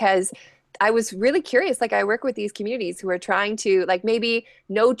speakers, because I was really curious. Like, I work with these communities who are trying to, like, maybe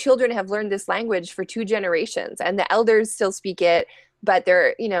no children have learned this language for 2 generations and the elders still speak it, but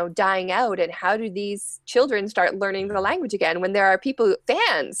they're, dying out. And how do these children start learning the language again when there are people,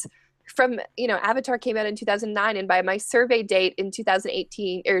 fans from, Avatar came out in 2009, and by my survey date in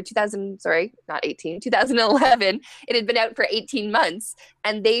 2018 or 2000, sorry, not 18, 2011, it had been out for 18 months,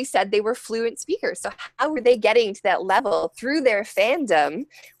 and they said they were fluent speakers. So how were they getting to that level through their fandom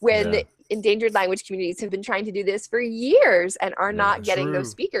when endangered language communities have been trying to do this for years and are not getting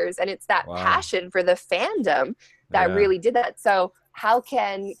those speakers? And it's that passion for the fandom that really did that. So how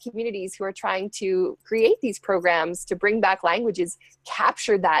can communities who are trying to create these programs to bring back languages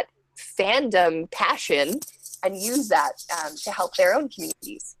capture that fandom passion and use that to help their own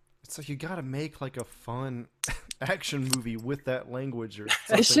communities? It's like you got to make like a fun action movie with that language or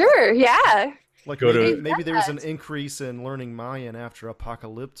something. Sure, yeah. Like maybe there was an increase in learning Mayan after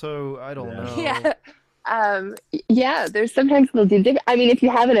Apocalypto. I don't know. Yeah. There's sometimes they'll do different. I mean, if you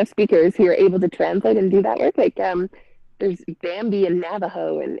have enough speakers who are able to translate and do that work, like there's Bambi and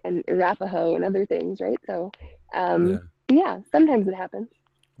Navajo and Arapaho and other things, right? So yeah, sometimes it happens.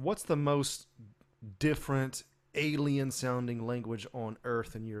 What's the most different alien sounding language on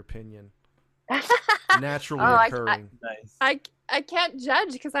Earth in your opinion? Naturally occurring. I can't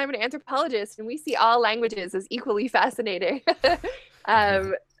judge because I'm an anthropologist and we see all languages as equally fascinating.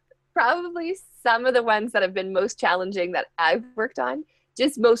 Probably some of the ones that have been most challenging that I've worked on,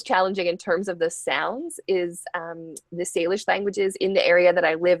 just most challenging in terms of the sounds, is the Salish languages in the area that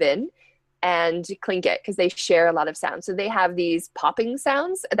I live in, and Tlingit, because they share a lot of sounds. So they have these popping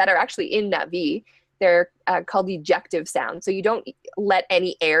sounds that are actually in Navi. They're called ejective sounds. So you don't let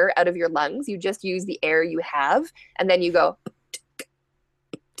any air out of your lungs. You just use the air you have, and then you go.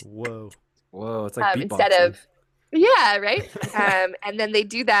 Whoa. It's like beatboxing. Instead of, yeah, right. And then they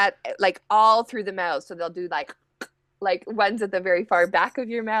do that like all through the mouth. So they'll do like ones at the very far back of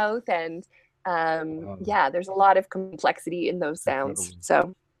your mouth, and there's a lot of complexity in those sounds.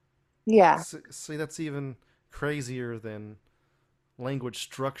 So. Yeah. See, that's even crazier than language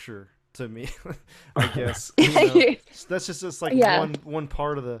structure to me, I guess. That's just like one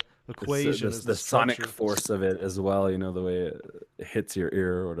part of the equation. It's the sonic force of it as well, the way it hits your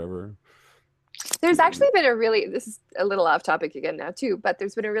ear or whatever. There's actually been this is a little off topic again now too, but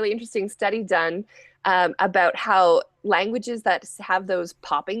there's been a really interesting study done about how languages that have those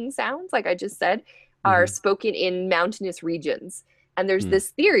popping sounds, like I just said, are spoken in mountainous regions. And there's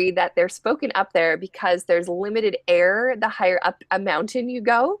this theory that they're spoken up there because there's limited air the higher up a mountain you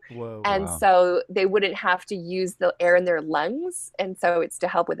go. Whoa, and so they wouldn't have to use the air in their lungs. And so it's to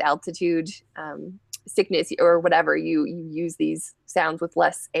help with altitude sickness or whatever. You use these sounds with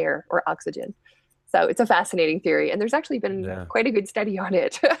less air or oxygen. So it's a fascinating theory. And there's actually been quite a good study on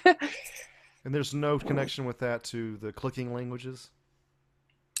it. And there's no connection with that to the clicking languages?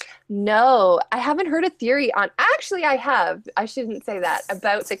 No, I haven't heard a theory on. Actually, I have. I shouldn't say that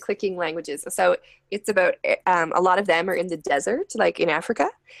about the clicking languages. So it's about a lot of them are in the desert, like in Africa,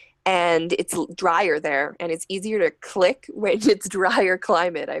 and it's drier there, and it's easier to click when it's drier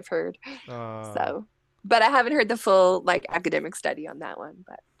climate, I've heard. But I haven't heard the full academic study on that one.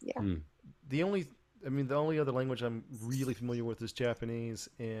 But yeah. The only other language I'm really familiar with is Japanese,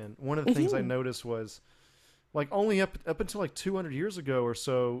 and one of the things I noticed was, only up until 200 years ago or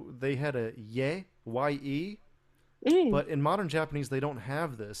so, they had a ye, Y-E, but in modern Japanese, they don't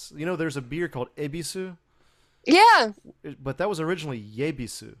have this. There's a beer called ebisu. Yeah. But that was originally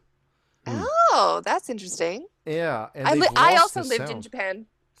yebisu. Oh, that's interesting. Yeah. And I also lived in Japan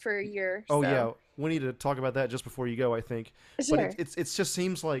for a year. Oh, yeah. We need to talk about that just before you go, I think. Sure. But it just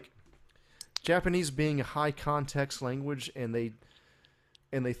seems like Japanese being a high context language, and they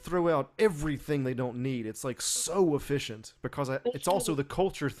throw out everything they don't need. It's so efficient because it's also the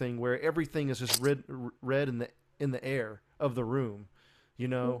culture thing where everything is just read in the air of the room.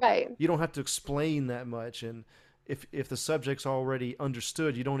 Right. You don't have to explain that much, and if the subject's already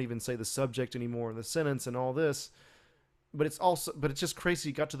understood, you don't even say the subject anymore in the sentence and all this. But it's just crazy.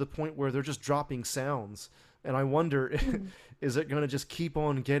 It got to the point where they're just dropping sounds, and I wonder, is it going to just keep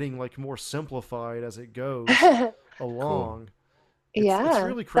on getting more simplified as it goes along? Cool. It's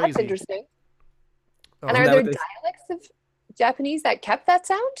really crazy. That's interesting. And are there dialects of Japanese that kept that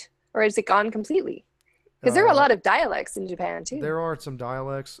sound? or is it gone completely? Because there are a Uh, lot of dialects in Japan too. there are some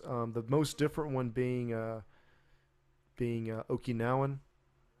dialects. The most different one being Okinawan.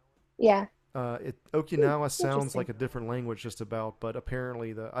 Yeah, Okinawa sounds interesting. like a different language just about, but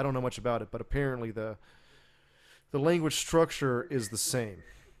apparently I don't know much about it, but apparently the language structure is the same.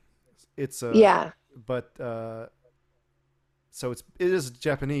 It's a Yeah. but so it is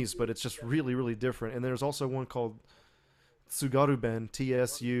Japanese, but it's just really really different. And there's also one called Tsugaru-ben,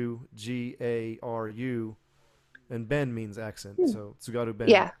 Tsugaru, and ben means accent, Hmm. so Tsugaru-ben,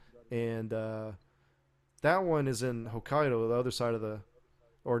 Yeah. and that one is in Hokkaido, the other side of the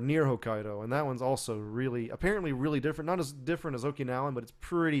or near Hokkaido, and that one's also apparently really different. Not as different as Okinawan, but it's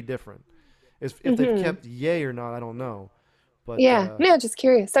pretty different. If they've Hmm. kept Ye or not, I don't know. But Yeah. No, just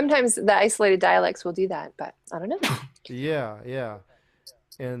curious. Sometimes the isolated dialects will do that, but I don't know. yeah, yeah.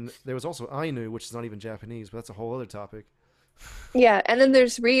 And there was also Ainu, which is not even Japanese, but that's a whole other topic. Yeah, and then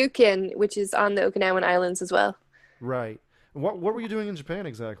there's Ryukyu, which is on the Okinawan Islands as well. Right. What were you doing in Japan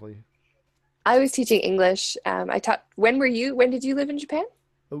exactly? I was teaching English. I taught. When did you live in Japan?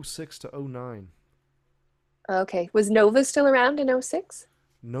 '06 to '09. Okay. Was Nova still around in '06?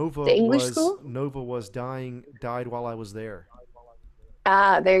 The English school? Nova was died while I was there.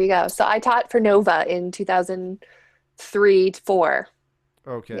 Ah, there you go. So I taught for Nova in 2003 to 4.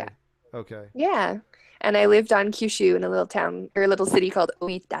 Yeah. Okay. Okay. Yeah. And I lived on Kyushu in a little town or a little city called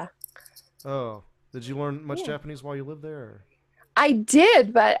Oita. Oh, did you learn much Yeah. Japanese while you lived there? I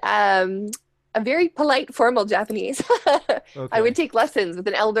did, but a very polite, formal Japanese. I would Okay. take lessons with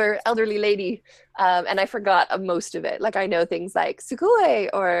an elderly lady, and I forgot most of it. Like I know things like "sugoi"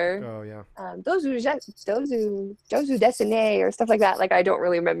 or Oh yeah. "dozu desune" or stuff like that. Like I don't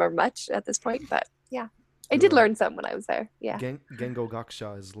really remember much at this point, but yeah, I did Right. learn some when I was there. Yeah. Gengo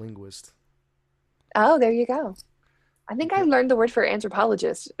Gakusha is linguist. Oh, there you go. I think I Ge- learned the word for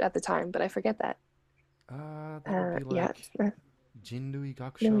anthropologist at the time, but I forget that. that would be Yeah. like Jinrui No,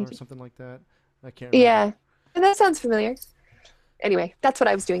 Gakusha or something like that. I can't remember. yeah. That sounds familiar. Anyway, that's what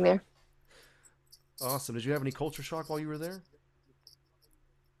I was doing there. Awesome. Did you have any culture shock while you were there?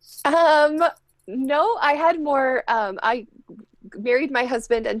 Um, no, I had more. I married my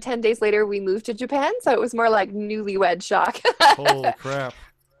husband, and 10 days later we moved to Japan, so it was more like newlywed shock. Holy crap.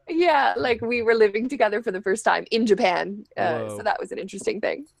 Yeah, like we were living together for the first time in Japan. So Whoa. that was an interesting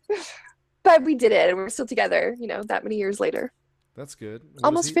thing. But we did it, and we're still together, that many years later. That's good.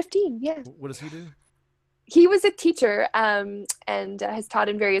 Almost 15, yeah. What does he do? He was a teacher and has taught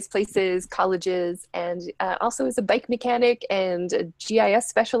in various places, colleges, and also is a bike mechanic and a GIS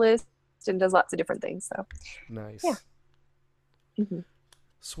specialist and does lots of different things. So, yeah. Nice. Mhm.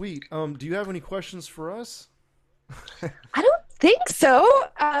 Sweet. Do you have any questions for us? I don't think so.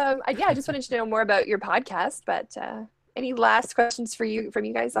 Yeah, I just wanted to know more about your podcast, but any last questions from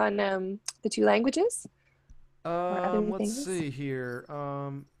you guys on the two languages or other Let's things? see here.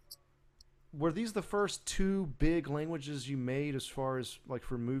 Were these the first two big languages you made as far as like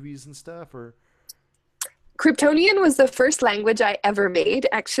for movies and stuff, or? Kryptonian was the first language I ever made,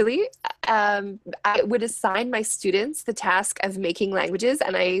 actually. I would assign my students the task of making languages,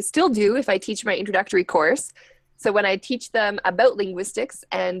 and I still do if I teach my introductory course. So when I teach them about linguistics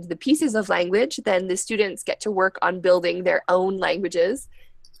and the pieces of language, then the students get to work on building their own languages.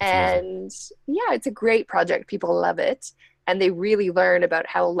 That's amazing. And yeah, it's a great project. People love it. And they really learn about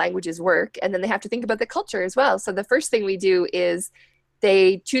how languages work. And then they have to think about the culture as well. So the first thing we do is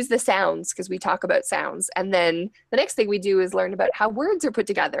they choose the sounds because we talk about sounds. And then the next thing we do is learn about how words are put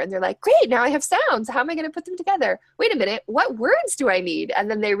together. And they're like, great, now I have sounds. How am I going to put them together? Wait a minute, what words do I need? And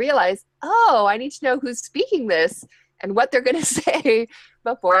then they realize, oh, I need to know who's speaking this and what they're going to say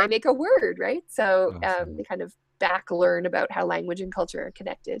before I make a word, right? So they Awesome. kind of back learn about how language and culture are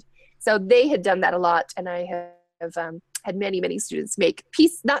connected. So they had done that a lot. And I have had many students make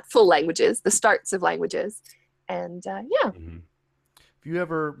not full languages, the starts of languages. And yeah. Mhm. Have you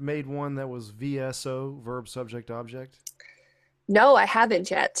ever made one that was VSO, verb, subject, object? No, I haven't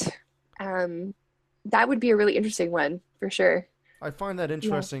yet. Um, that would be a really interesting one for sure. I find that Yeah.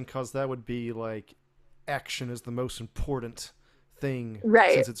 interesting because that would be like action is the most important thing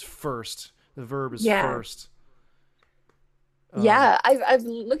Right. since it's first. The verb is Yeah. first. Um, Yeah. I've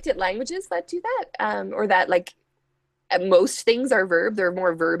looked at languages that do that, or that like most things are verb. They're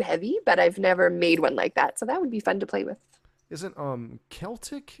more verb heavy, but I've never made one like that. So that would be fun to play with. isn't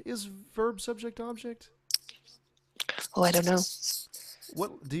Celtic is verb, subject, object? Oh, I don't know.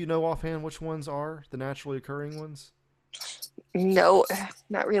 What do you know offhand? Which ones are the naturally occurring ones? No,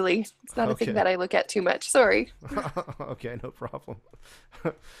 not really. It's not a thing Okay. that I look at too much. Sorry. Okay, no problem.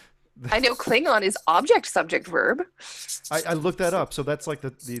 I know Klingon is object, subject, verb. I looked that up. So that's like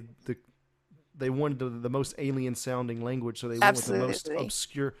they wanted the most alien sounding language, so they went with the most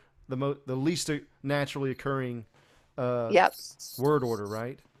obscure, the least naturally occurring word order,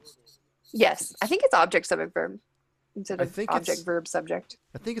 right? Yes, I think it's object, subject, verb instead of object, verb, subject.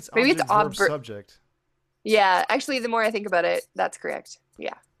 I think it's maybe object, verb, subject. Yeah, actually, the more I think about it, that's correct.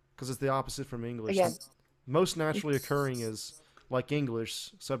 Yeah. Because it's the opposite from English. Again. Most naturally occurring is like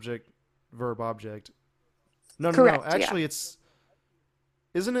English, subject, verb, object. No. Actually,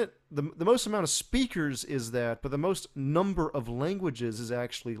 isn't it the most amount of speakers is that, but the most number of languages is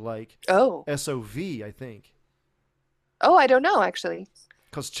actually like SOV, I think. Oh, I don't know, actually.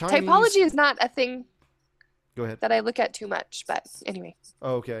 Because Chinese... Typology is not a thing. Go ahead. That I look at too much, but anyway.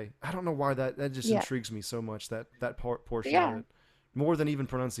 Oh, okay. I don't know why that just intrigues me so much, that portion of it. More than even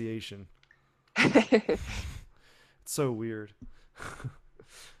pronunciation. It's so weird.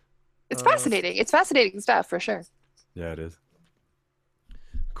 It's fascinating. It's fascinating stuff for sure. Yeah, it is.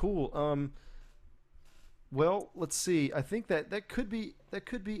 Cool. Well, let's see. I think that could be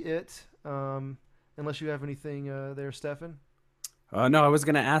it. Unless you have anything there, Stefan. No, I was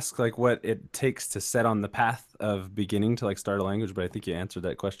gonna ask like what it takes to set on the path of beginning to like start a language, but I think you answered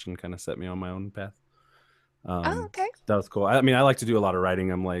that question. Kind of set me on my own path. Okay. That was cool. I mean, I like to do a lot of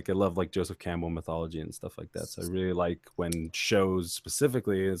writing. I love like Joseph Campbell mythology and stuff like that. So I really like when shows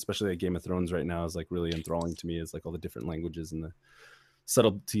specifically, especially like Game of Thrones right now, is like really enthralling to me. Is like all the different languages and the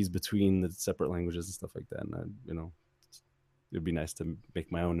subtleties between the separate languages and stuff like that. And it'd be nice to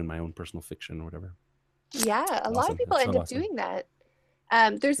make my own in my own personal fiction or whatever. Yeah, a lot of people end up doing that.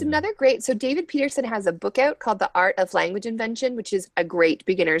 There's another great, so David Peterson has a book out called The Art of Language Invention, which is a great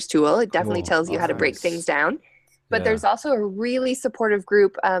beginner's tool. It definitely tells you how to break things down. But there's also a really supportive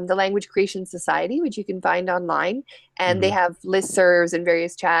group, the Language Creation Society, which you can find online. And they have listservs and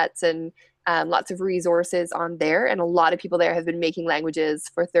various chats and lots of resources on there. And a lot of people there have been making languages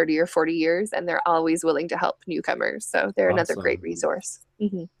for 30 or 40 years, and they're always willing to help newcomers. So they're another great resource.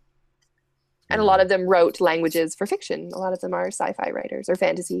 And a lot of them wrote languages for fiction. A lot of them are sci-fi writers or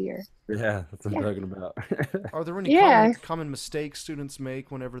fantasy. Yeah, that's what I'm talking about. Are there any common mistakes students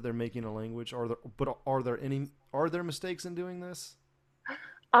make whenever they're making a language? Are there mistakes in doing this?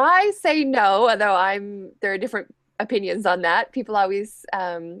 I say no, although there are different opinions on that. People always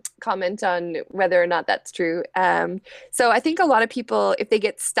comment on whether or not that's true. So I think a lot of people, if they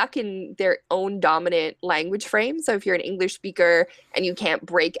get stuck in their own dominant language frame, so if you're an English speaker and you can't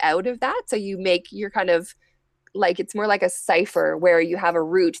break out of that, so you're kind of like, it's more like a cipher where you have a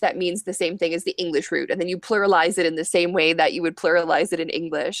root that means the same thing as the English root, and then you pluralize it in the same way that you would pluralize it in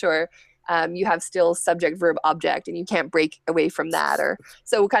English, or you have still subject, verb, object, and you can't break away from that. Or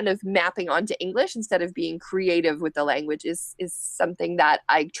so kind of mapping onto English instead of being creative with the language is something that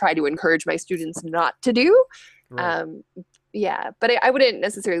I try to encourage my students not to do. Right. But I wouldn't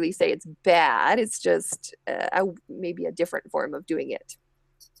necessarily say it's bad. It's just maybe a different form of doing it.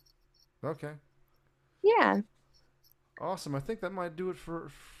 Okay. Yeah. Awesome. I think that might do it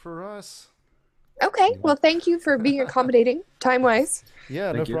for us. Okay. Well, thank you for being accommodating time-wise.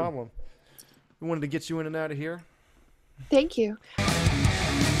 Yeah, no problem. We wanted to get you in and out of here. Thank you.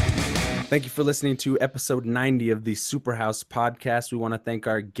 Thank you for listening to episode 90 of the SUPERHOUSE podcast. We want to thank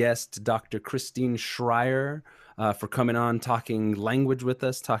our guest, Dr. Christine SCHREYER, for coming on, talking language with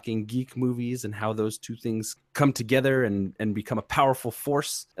us, talking geek movies, and how those two things come together and become a powerful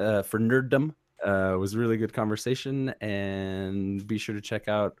force for nerddom. It was a really good conversation, and be sure to check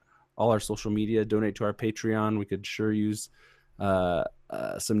out all our social media, donate to our Patreon. We could sure use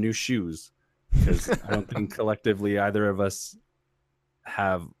some new shoes, because I don't think collectively either of us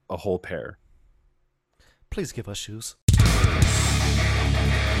have a whole pair. Please give us shoes.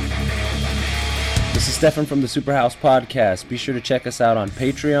 This is Stefan from the SUPERHOUSE podcast. Be sure to check us out on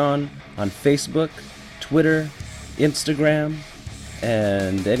Patreon, on Facebook, Twitter, Instagram,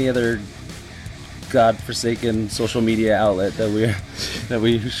 and any other godforsaken social media outlet that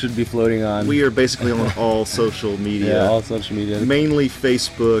we should be floating on. We are basically on all social media. Yeah, all social media. Mainly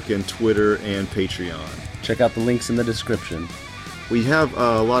Facebook and Twitter and Patreon. Check out the links in the description. We have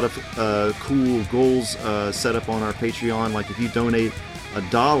a lot of cool goals set up on our Patreon. Like if you donate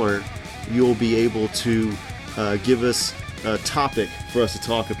 $1, you'll be able to give us a topic for us to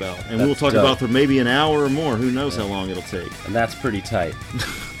talk about. And we'll talk about for maybe an hour or more. Who knows how long it'll take. And that's pretty tight.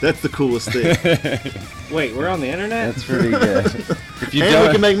 That's the coolest thing. Wait, we're on the internet? That's pretty good. If you we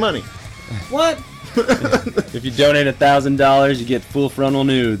can make money. What? If you donate $1,000, you get full frontal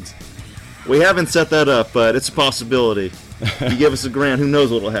nudes. We haven't set that up, but it's a possibility. You give us $1,000, who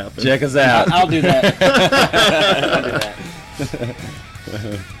knows what'll happen. Check us out. I'll do that. I'll do that.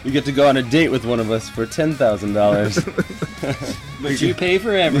 You get to go on a date with one of us for $10,000. But you pay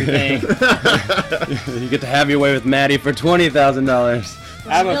for everything. You get to have your way with Maddie for $20,000. For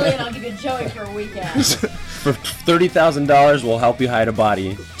 $1 million, I'll give you Joey for a weekend. For $30,000, we'll help you hide a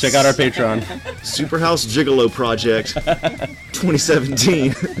body. Check out our Patreon. Superhouse Gigolo Project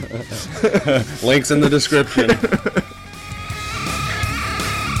 2017. Links in the description.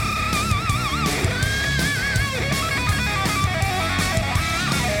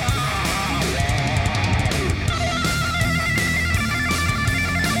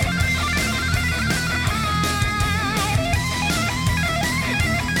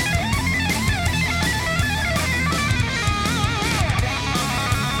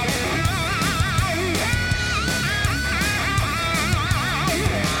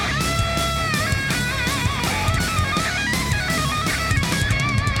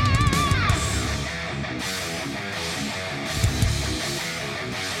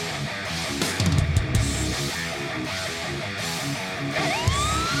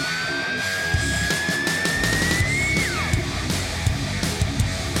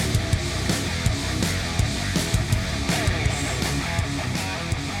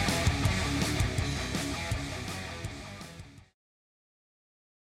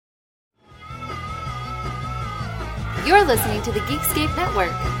 You're listening to the Geekscape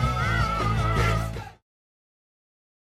Network.